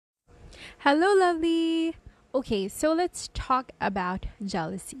Hello, lovely. Okay, so let's talk about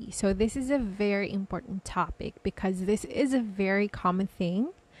jealousy. So, this is a very important topic because this is a very common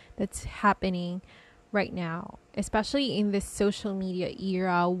thing that's happening right now, especially in this social media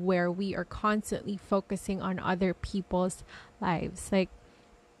era where we are constantly focusing on other people's lives. Like,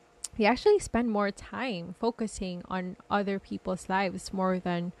 we actually spend more time focusing on other people's lives more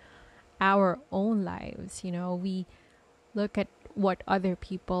than our own lives. We look at what other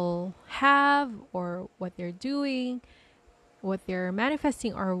people have or what they're doing, what they're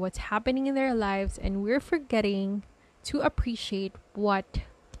manifesting, or what's happening in their lives, and we're forgetting to appreciate what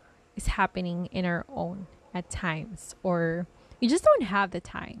is happening in our own at times, or we just don't have the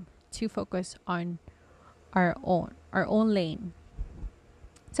time to focus on our own lane.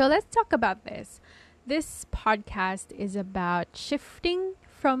 So let's talk about this. This podcast is about shifting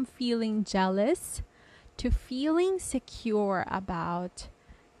from feeling jealous to feeling secure about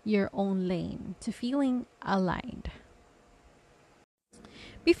your own lane, to feeling aligned.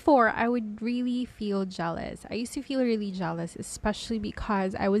 Before, I would really feel jealous. I used to feel really jealous, especially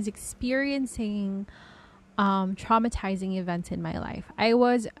because I was experiencing traumatizing events in my life. I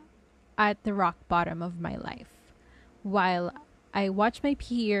was at the rock bottom of my life while I watched my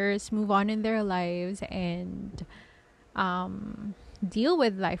peers move on in their lives and deal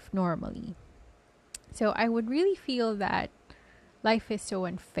with life normally. So I would really feel that life is so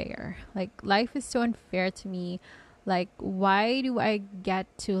unfair. Like, life is so unfair to me. Like, why do I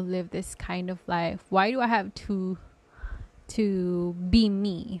get to live this kind of life? Why do I have to be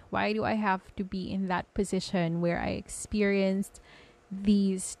me? Why do I have to be in that position where I experienced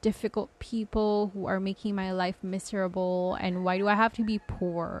these difficult people who are making my life miserable? And why do I have to be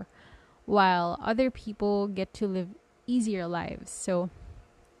poor while other people get to live easier lives? So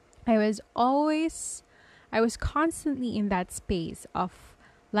I was constantly in that space of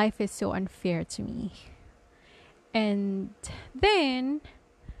life is so unfair to me. And then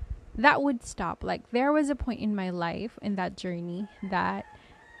that would stop. Like, there was a point in my life, in that journey, that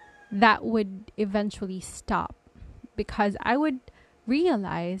would eventually stop, because I would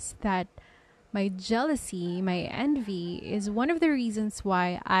realize that my jealousy, my envy is one of the reasons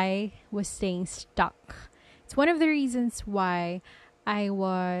why I was staying stuck. It's one of the reasons why I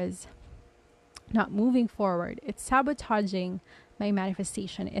was not moving forward. It's sabotaging my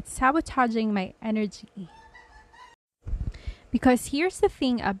manifestation. It's sabotaging my energy. Because here's the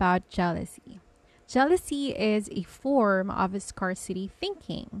thing about jealousy. Jealousy is a form of scarcity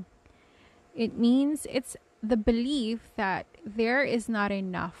thinking. It means it's the belief that there is not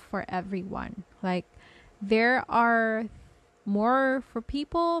enough for everyone. Like, there are more for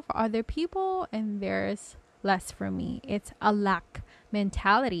other people, and there's less for me. It's a lack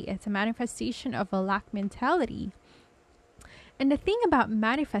mentality. It's a manifestation of a lack mentality. And the thing about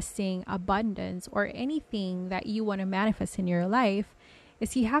manifesting abundance or anything that you want to manifest in your life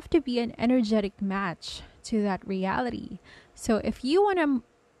is you have to be an energetic match to that reality. So if you want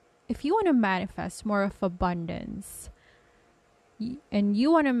to manifest more of abundance, and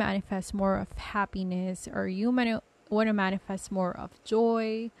you want to manifest more of happiness, or you want to manifest more of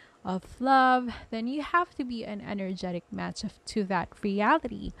joy, of love, then you have to be an energetic match to that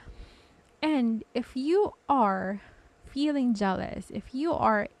reality. And if you are feeling jealous, if you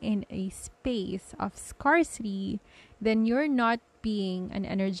are in a space of scarcity, then you're not being an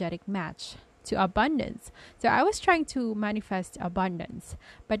energetic match to abundance. So I was trying to manifest abundance,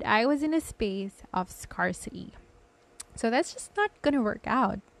 but I was in a space of scarcity. So that's just not going to work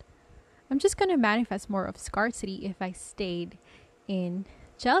out. I'm just going to manifest more of scarcity if I stayed in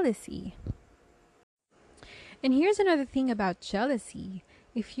jealousy. And here's another thing about jealousy.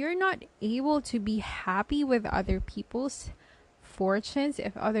 If you're not able to be happy with other people's fortunes,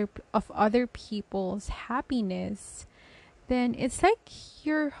 of other people's happiness, then it's like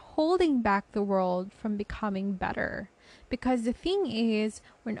you're holding back the world from becoming better. Because the thing is,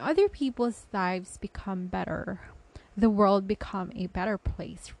 when other people's lives become better, the world become a better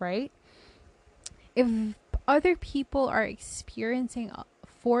place, right? If other people are experiencing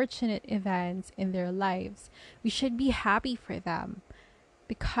fortunate events in their lives, we should be happy for them,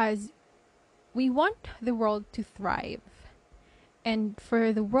 because we want the world to thrive. And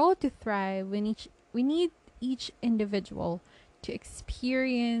for the world to thrive, we need each individual to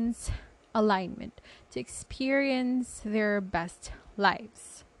experience alignment, to experience their best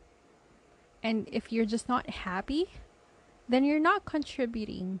lives. And if you're just not happy, then you're not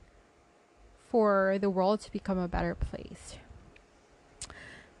contributing for the world to become a better place.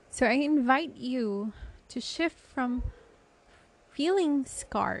 So I invite you to shift from feeling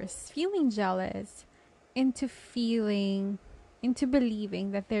scarce, feeling jealous, into feeling into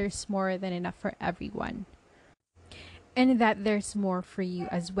believing that there's more than enough for everyone and that there's more for you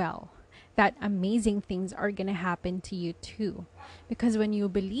as well. That amazing things are going to happen to you too. Because when you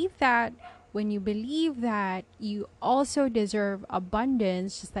believe that you also deserve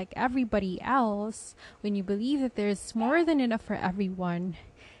abundance just like everybody else, when you believe that there's more than enough for everyone,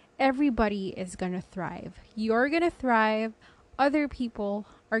 everybody is going to thrive. You're going to thrive, other people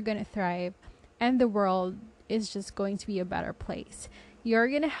are going to thrive, and the world is just going to be a better place. You're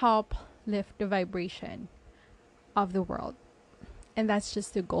going to help lift the vibration of the world. And that's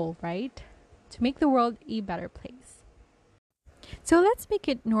just the goal, right? To make the world a better place. So let's make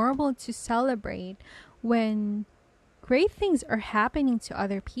it normal to celebrate when great things are happening to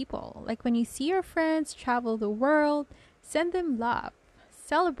other people. Like when you see your friends travel the world, send them love.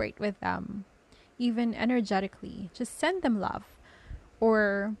 Celebrate with them, even energetically. Just send them love.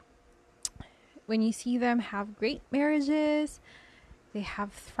 Or when you see them have great marriages, they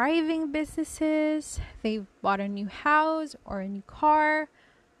have thriving businesses, they've bought a new house or a new car,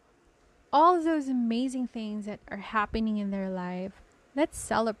 all of those amazing things that are happening in their life, let's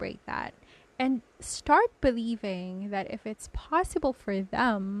celebrate that. And start believing that if it's possible for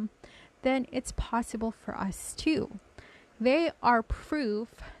them, then it's possible for us too. They are proof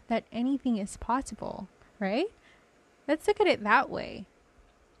that anything is possible, right? Let's look at it that way.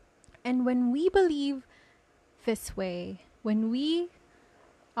 And when we believe this way, when we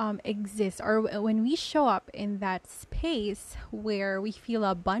exist, or when we show up in that space where we feel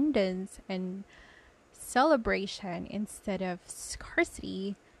abundance and celebration instead of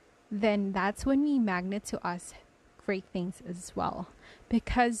scarcity, then that's when we magnet to us great things as well.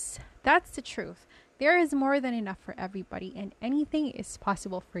 Because that's the truth. There is more than enough for everybody, and anything is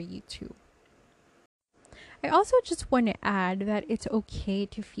possible for you too. I also just want to add that it's okay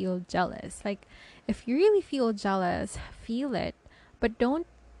to feel jealous. Like, if you really feel jealous, feel it, but don't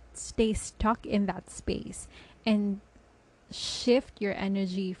stay stuck in that space, and shift your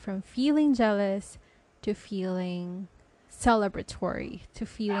energy from feeling jealous to feeling celebratory, to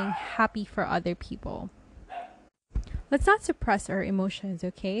feeling happy for other people. Let's not suppress our emotions,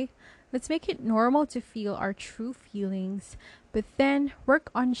 okay? Let's make it normal to feel our true feelings, but then work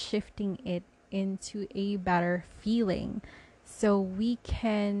on shifting it into a better feeling so we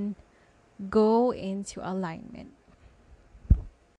can go into alignment.